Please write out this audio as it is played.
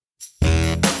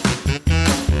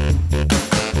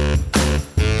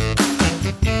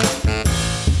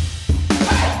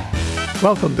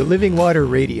Welcome to Living Water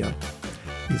Radio.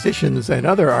 Musicians and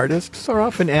other artists are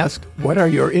often asked, what are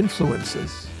your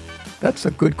influences? That's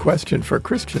a good question for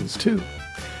Christians, too.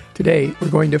 Today, we're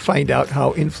going to find out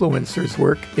how influencers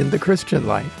work in the Christian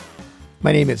life.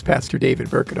 My name is Pastor David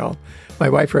Berkedal. My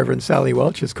wife, Reverend Sally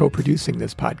Welch, is co-producing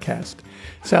this podcast.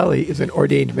 Sally is an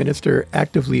ordained minister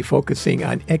actively focusing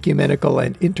on ecumenical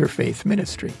and interfaith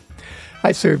ministry.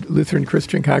 I served Lutheran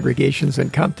Christian congregations in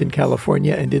Compton,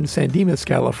 California, and in San Dimas,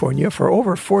 California for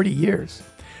over 40 years.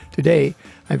 Today,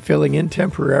 I'm filling in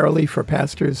temporarily for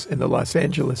pastors in the Los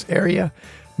Angeles area.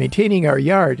 Maintaining our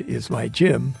yard is my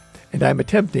gym, and I'm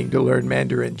attempting to learn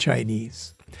Mandarin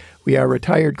Chinese. We are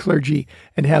retired clergy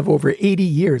and have over 80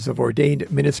 years of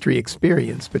ordained ministry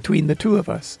experience between the two of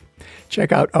us.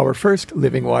 Check out our first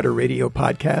Living Water Radio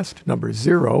podcast, number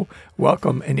 0,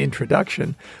 Welcome and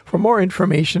Introduction, for more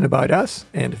information about us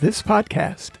and this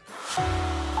podcast.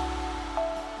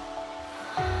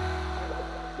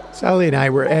 Sally and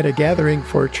I were at a gathering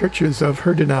for churches of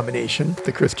her denomination,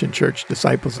 the Christian Church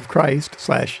Disciples of Christ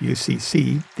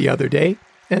 /UCC, the other day,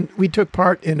 and we took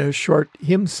part in a short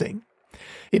hymn sing.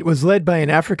 It was led by an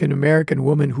African-American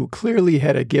woman who clearly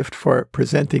had a gift for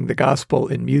presenting the gospel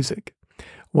in music.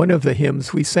 One of the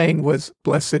hymns we sang was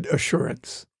Blessed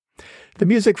Assurance. The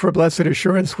music for Blessed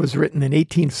Assurance was written in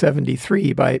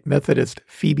 1873 by Methodist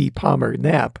Phoebe Palmer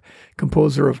Knapp,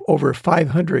 composer of over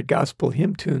 500 gospel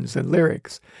hymn tunes and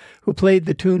lyrics, who played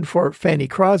the tune for Fanny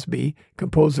Crosby,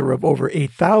 composer of over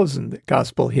 8,000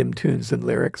 gospel hymn tunes and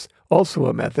lyrics, also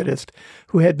a Methodist,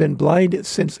 who had been blind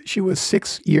since she was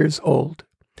 6 years old.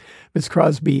 Miss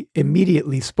Crosby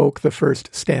immediately spoke the first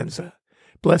stanza.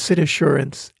 Blessed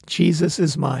assurance, Jesus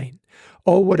is mine.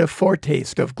 Oh, what a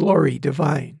foretaste of glory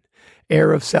divine.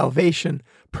 Heir of salvation,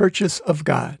 purchase of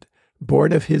God,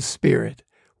 born of his Spirit,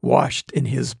 washed in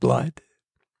his blood.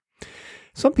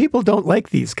 Some people don't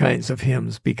like these kinds of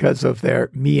hymns because of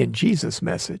their me and Jesus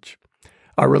message.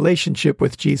 Our relationship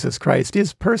with Jesus Christ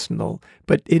is personal,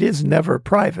 but it is never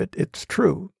private, it's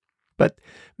true. But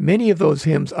many of those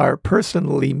hymns are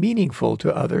personally meaningful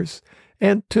to others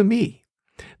and to me.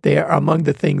 They are among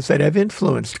the things that have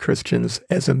influenced Christians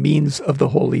as a means of the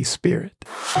Holy Spirit.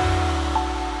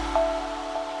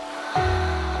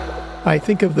 I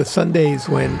think of the Sundays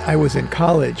when I was in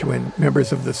college, when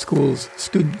members of the school's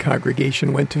student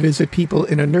congregation went to visit people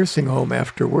in a nursing home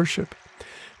after worship.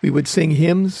 We would sing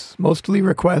hymns, mostly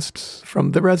requests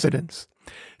from the residents.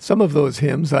 Some of those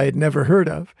hymns I had never heard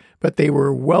of, but they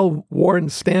were well-worn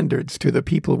standards to the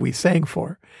people we sang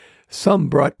for. Some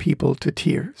brought people to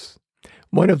tears.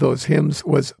 One of those hymns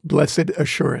was Blessed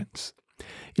Assurance.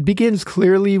 It begins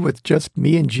clearly with just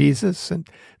me and Jesus, and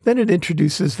then it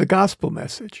introduces the gospel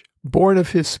message, born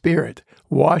of his Spirit,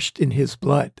 washed in his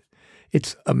blood.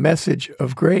 It's a message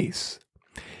of grace.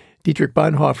 Dietrich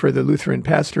Bonhoeffer, the Lutheran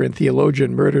pastor and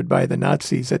theologian murdered by the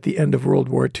Nazis at the end of World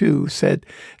War II, said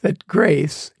that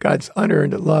grace, God's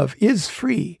unearned love, is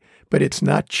free, but it's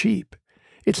not cheap.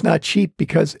 It's not cheap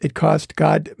because it cost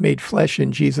God made flesh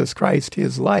in Jesus Christ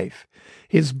his life.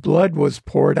 His blood was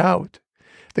poured out.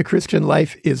 The Christian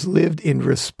life is lived in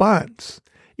response.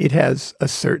 It has a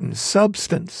certain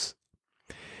substance.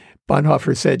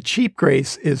 Bonhoeffer said, cheap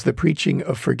grace is the preaching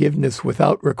of forgiveness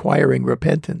without requiring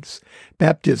repentance,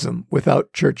 baptism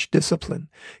without church discipline,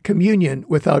 communion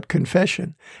without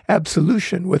confession,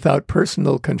 absolution without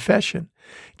personal confession.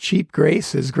 Cheap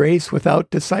grace is grace without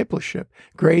discipleship,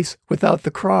 grace without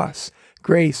the cross,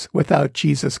 grace without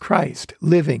Jesus Christ,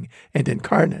 living and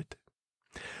incarnate.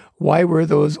 Why were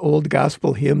those old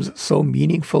gospel hymns so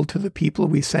meaningful to the people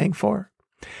we sang for?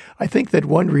 I think that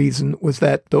one reason was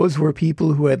that those were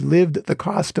people who had lived the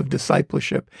cost of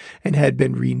discipleship and had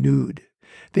been renewed.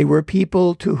 They were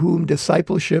people to whom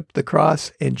discipleship, the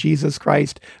cross, and Jesus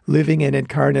Christ, living and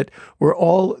incarnate, were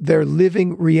all their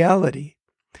living reality.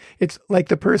 It's like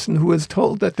the person who was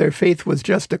told that their faith was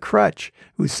just a crutch,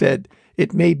 who said,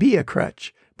 it may be a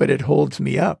crutch, but it holds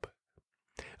me up.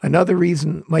 Another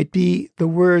reason might be the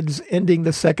words ending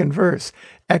the second verse,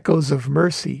 echoes of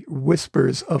mercy,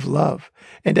 whispers of love,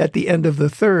 and at the end of the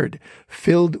third,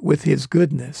 filled with his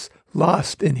goodness,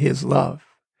 lost in his love.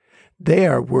 They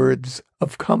are words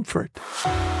of comfort.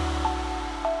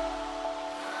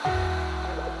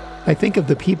 I think of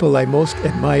the people I most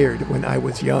admired when I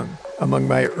was young, among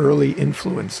my early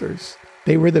influencers.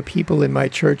 They were the people in my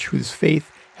church whose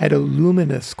faith had a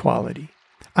luminous quality.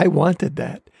 I wanted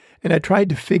that, and I tried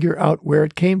to figure out where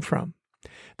it came from.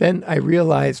 Then I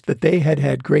realized that they had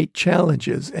had great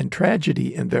challenges and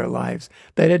tragedy in their lives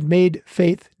that had made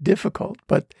faith difficult,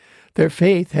 but their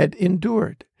faith had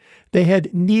endured. They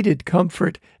had needed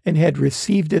comfort and had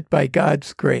received it by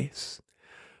God's grace.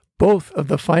 Both of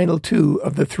the final two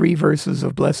of the 3 verses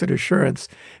of Blessed Assurance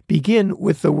begin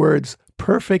with the words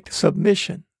perfect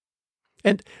submission.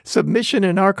 And submission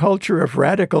in our culture of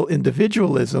radical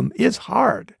individualism is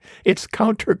hard. It's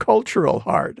countercultural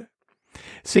hard.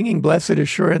 Singing Blessed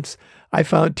Assurance, I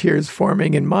found tears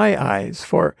forming in my eyes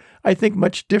for, I think,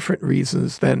 much different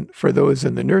reasons than for those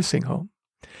in the nursing home.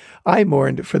 I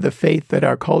mourned for the faith that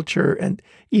our culture and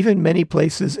even many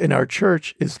places in our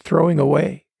church is throwing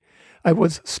away. I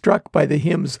was struck by the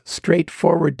hymn's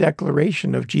straightforward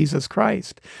declaration of Jesus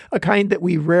Christ, a kind that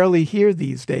we rarely hear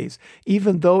these days,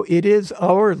 even though it is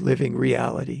our living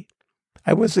reality.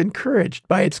 I was encouraged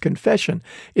by its confession,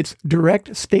 its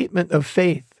direct statement of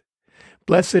faith.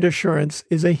 Blessed Assurance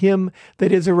is a hymn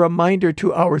that is a reminder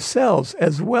to ourselves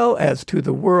as well as to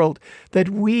the world that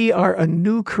we are a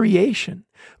new creation,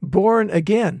 born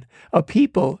again, a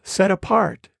people set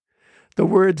apart. The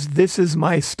words, "This is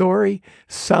my story,"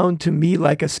 sound to me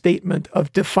like a statement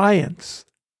of defiance.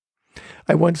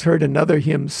 I once heard another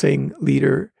hymn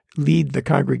leader lead the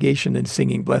congregation in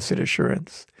singing Blessed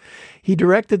Assurance. He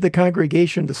directed the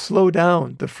congregation to slow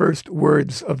down the first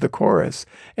words of the chorus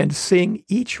and sing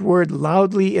each word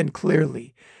loudly and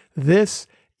clearly. "This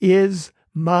is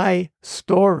my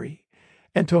story,"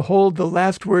 and to hold the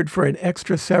last word for an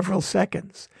extra several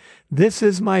seconds. "This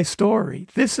is my story.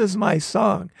 This is my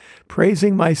song,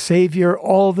 praising my Savior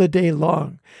all the day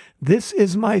long. This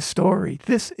is my story.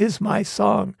 This is my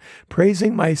song,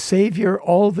 praising my Savior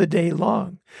all the day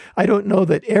long." I don't know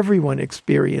that everyone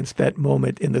experienced that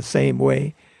moment in the same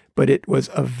way, but it was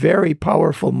a very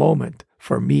powerful moment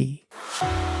for me.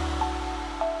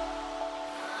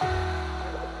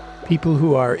 People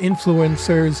who are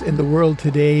influencers in the world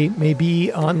today may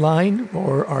be online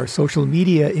or are social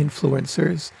media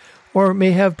influencers, or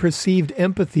may have perceived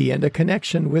empathy and a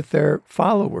connection with their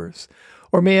followers,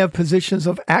 or may have positions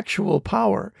of actual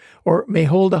power, or may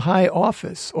hold a high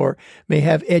office, or may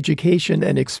have education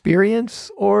and experience,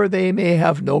 or they may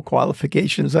have no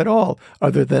qualifications at all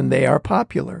other than they are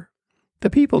popular. The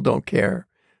people don't care.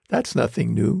 That's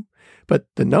nothing new, but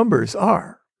the numbers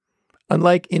are.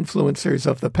 Unlike influencers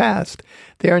of the past,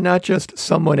 they are not just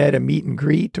someone at a meet and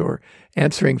greet or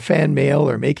answering fan mail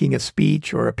or making a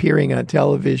speech or appearing on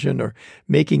television or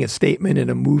making a statement in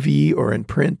a movie or in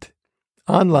print.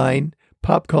 Online,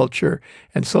 pop culture,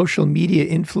 and social media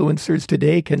influencers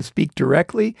today can speak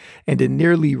directly and in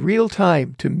nearly real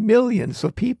time to millions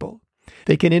of people.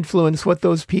 They can influence what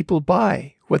those people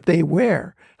buy, what they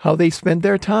wear, how they spend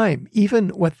their time,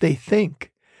 even what they think.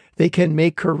 They can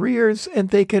make careers and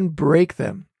they can break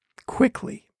them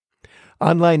quickly.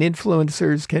 Online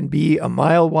influencers can be a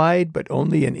mile wide but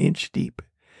only an inch deep.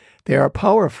 They are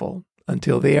powerful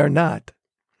until they are not.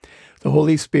 The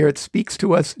Holy Spirit speaks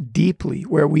to us deeply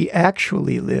where we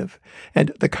actually live,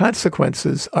 and the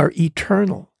consequences are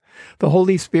eternal. The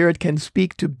Holy Spirit can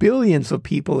speak to billions of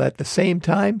people at the same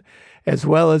time, as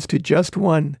well as to just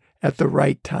one at the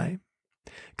right time.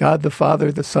 God the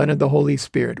Father, the Son, and the Holy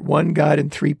Spirit, one God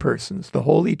in 3 persons, the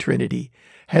Holy Trinity,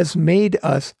 has made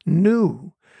us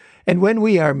new. And when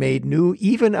we are made new,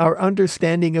 even our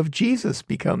understanding of Jesus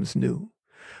becomes new.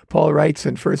 Paul writes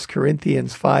in 1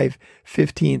 Corinthians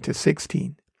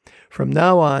 5:15-16, "From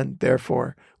now on,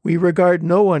 therefore, we regard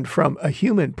no one from a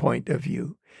human point of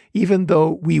view. Even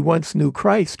though we once knew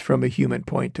Christ from a human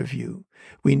point of view,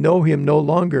 we know him no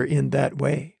longer in that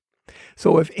way.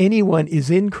 So if anyone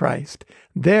is in Christ,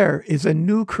 there is a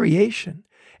new creation.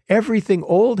 Everything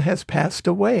old has passed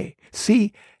away.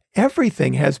 See,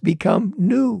 everything has become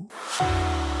new."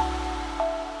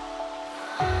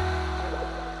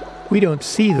 We don't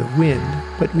see the wind,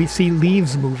 but we see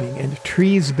leaves moving and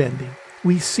trees bending.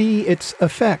 We see its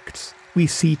effects. We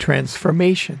see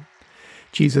transformation.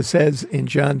 Jesus says in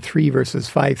John 3, verses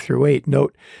 5-8,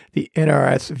 note the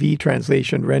NRSV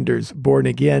translation renders born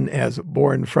again as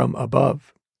born from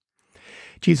above.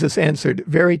 Jesus answered,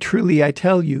 "Very truly I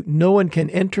tell you, no one can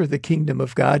enter the kingdom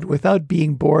of God without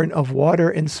being born of water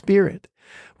and spirit.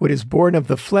 What is born of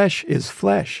the flesh is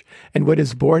flesh, and what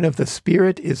is born of the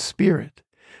Spirit is spirit.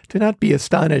 Do not be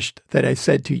astonished that I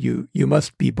said to you, you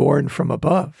must be born from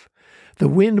above. The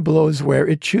wind blows where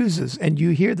it chooses, and you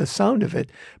hear the sound of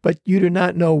it, but you do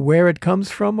not know where it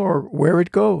comes from or where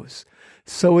it goes.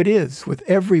 So it is with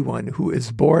everyone who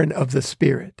is born of the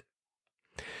Spirit."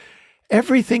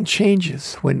 Everything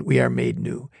changes when we are made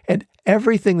new, and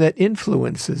everything that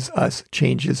influences us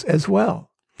changes as well.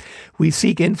 We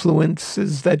seek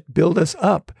influences that build us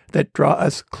up, that draw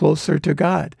us closer to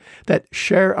God, that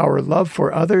share our love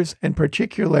for others, and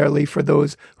particularly for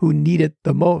those who need it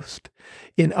the most,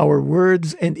 in our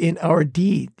words and in our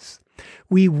deeds.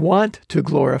 We want to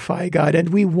glorify God, and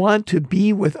we want to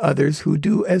be with others who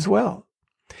do as well.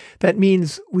 That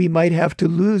means we might have to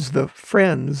lose the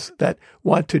friends that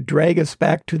want to drag us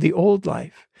back to the old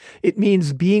life. It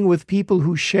means being with people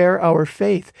who share our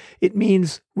faith. It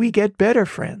means we get better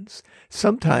friends.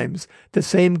 Sometimes the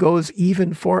same goes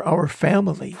even for our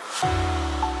family.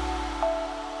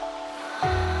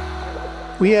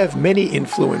 We have many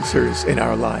influencers in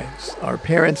our lives. Our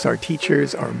parents, our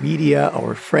teachers, our media,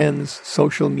 our friends,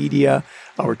 social media,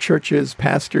 our churches,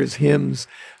 pastors, hymns,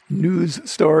 news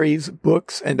stories,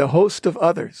 books, and a host of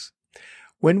others.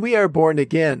 When we are born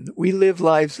again, we live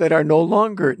lives that are no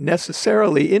longer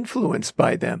necessarily influenced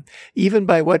by them, even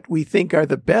by what we think are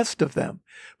the best of them,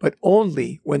 but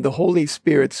only when the Holy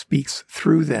Spirit speaks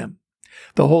through them.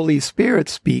 The Holy Spirit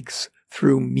speaks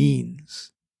through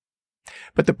means.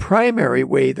 But the primary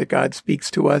way that God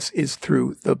speaks to us is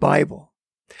through the Bible.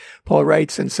 Paul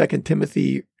writes in 2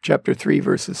 Timothy chapter 3,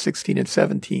 verses 16 and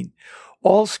 17,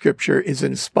 "All Scripture is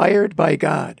inspired by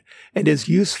God and is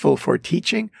useful for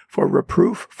teaching, for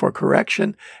reproof, for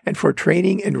correction, and for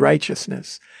training in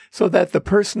righteousness, so that the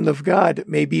person of God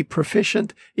may be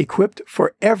proficient, equipped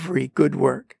for every good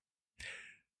work."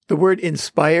 The word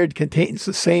inspired contains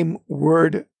the same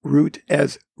word root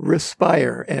as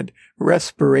respire and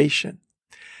respiration.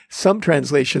 Some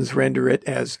translations render it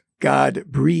as God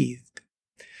breathed.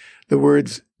 The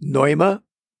words pneuma,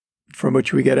 from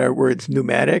which we get our words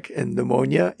pneumatic and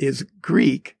pneumonia, is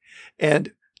Greek,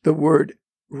 and the word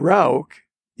ruach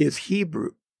is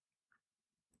Hebrew.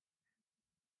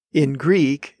 In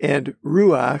Greek and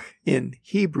ruach in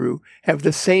Hebrew have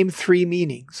the same three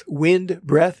meanings: wind,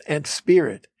 breath, and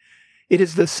spirit. It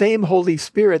is the same Holy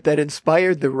Spirit that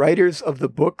inspired the writers of the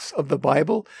books of the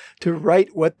Bible to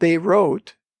write what they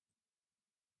wrote.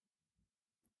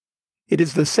 It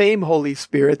is the same Holy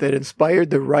Spirit that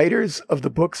inspired the writers of the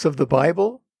books of the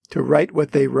Bible to write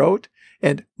what they wrote,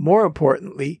 and more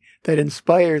importantly, that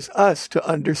inspires us to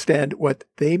understand what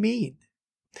they mean.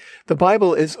 The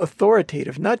Bible is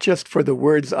authoritative, not just for the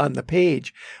words on the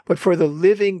page, but for the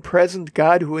living, present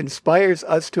God who inspires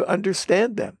us to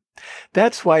understand them.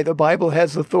 That's why the Bible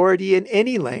has authority in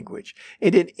any language,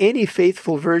 and in any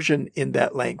faithful version in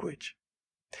that language.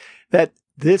 That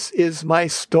 "this is my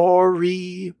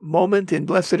story" moment in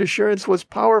Blessed Assurance was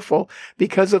powerful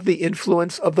because of the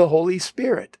influence of the Holy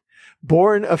Spirit.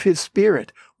 Born of His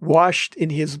Spirit, washed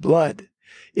in His blood.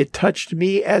 It touched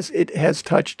me as it has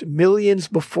touched millions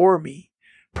before me,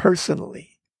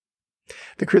 personally.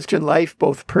 The Christian life,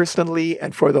 both personally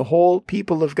and for the whole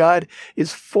people of God,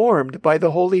 is formed by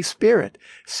the Holy Spirit,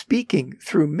 speaking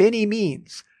through many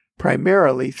means,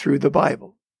 primarily through the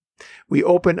Bible. We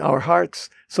open our hearts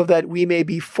so that we may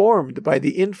be formed by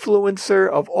the influencer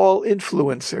of all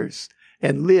influencers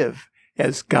and live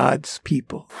as God's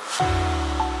people.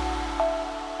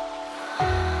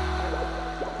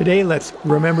 Today, let's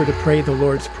remember to pray the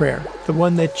Lord's Prayer, the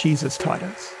one that Jesus taught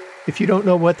us. If you don't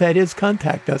know what that is,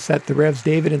 contact us at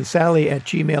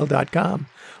therevsdavidandsally@gmail.com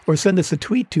or send us a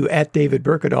tweet to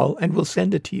 @DavidBurkedahl and we'll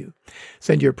send it to you.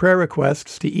 Send your prayer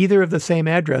requests to either of the same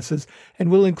addresses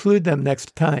and we'll include them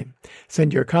next time.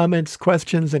 Send your comments,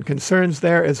 questions, and concerns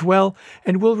there as well,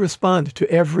 and we'll respond to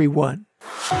every one.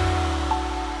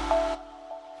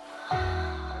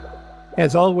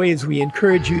 As always, we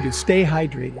encourage you to stay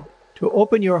hydrated, to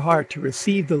open your heart to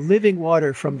receive the living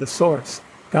water from the source,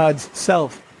 God's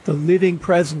self, the living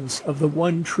presence of the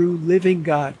one true living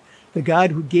God, the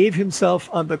God who gave Himself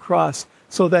on the cross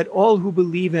so that all who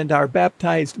believe and are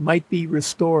baptized might be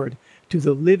restored to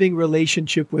the living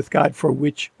relationship with God for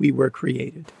which we were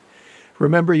created.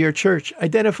 Remember your church.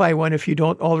 Identify one if you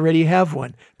don't already have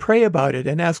one. Pray about it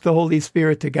and ask the Holy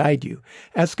Spirit to guide you.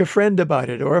 Ask a friend about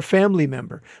it or a family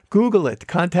member. Google it.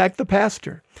 Contact the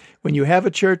pastor. When you have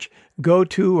a church, go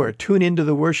to or tune into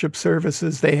the worship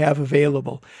services they have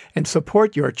available and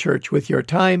support your church with your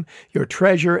time, your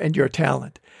treasure, and your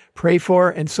talent. Pray for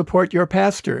and support your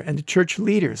pastor and church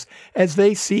leaders as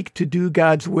they seek to do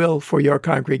God's will for your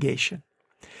congregation.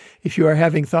 If you are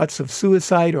having thoughts of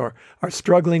suicide or are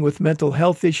struggling with mental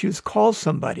health issues, call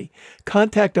somebody.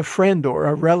 Contact a friend or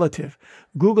a relative.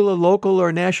 Google a local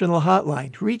or national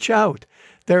hotline. Reach out.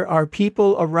 There are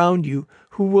people around you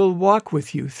who will walk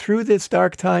with you through this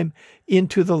dark time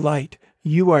into the light.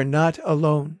 You are not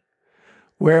alone.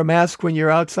 Wear a mask when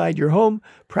you're outside your home.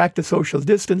 Practice social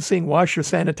distancing. Wash or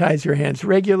sanitize your hands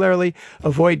regularly.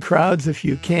 Avoid crowds if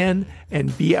you can,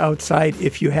 and be outside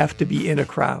if you have to be in a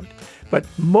crowd. But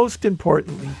most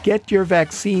importantly, get your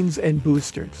vaccines and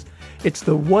boosters. It's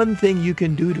the one thing you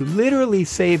can do to literally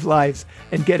save lives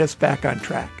and get us back on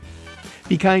track.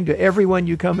 Be kind to everyone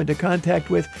you come into contact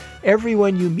with.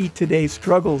 Everyone you meet today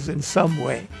struggles in some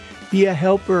way. Be a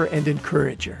helper and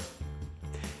encourager.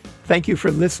 Thank you for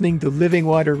listening to Living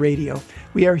Water Radio.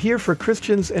 We are here for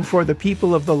Christians and for the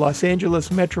people of the Los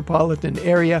Angeles metropolitan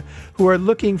area who are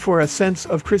looking for a sense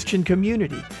of Christian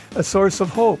community, a source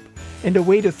of hope, and a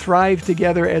way to thrive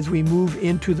together as we move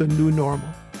into the new normal.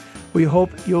 We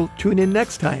hope you'll tune in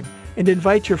next time and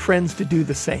invite your friends to do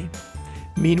the same.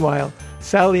 Meanwhile,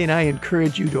 Sally and I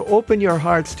encourage you to open your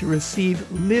hearts to receive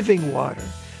living water,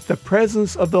 the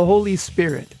presence of the Holy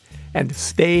Spirit, and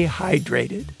stay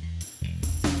hydrated.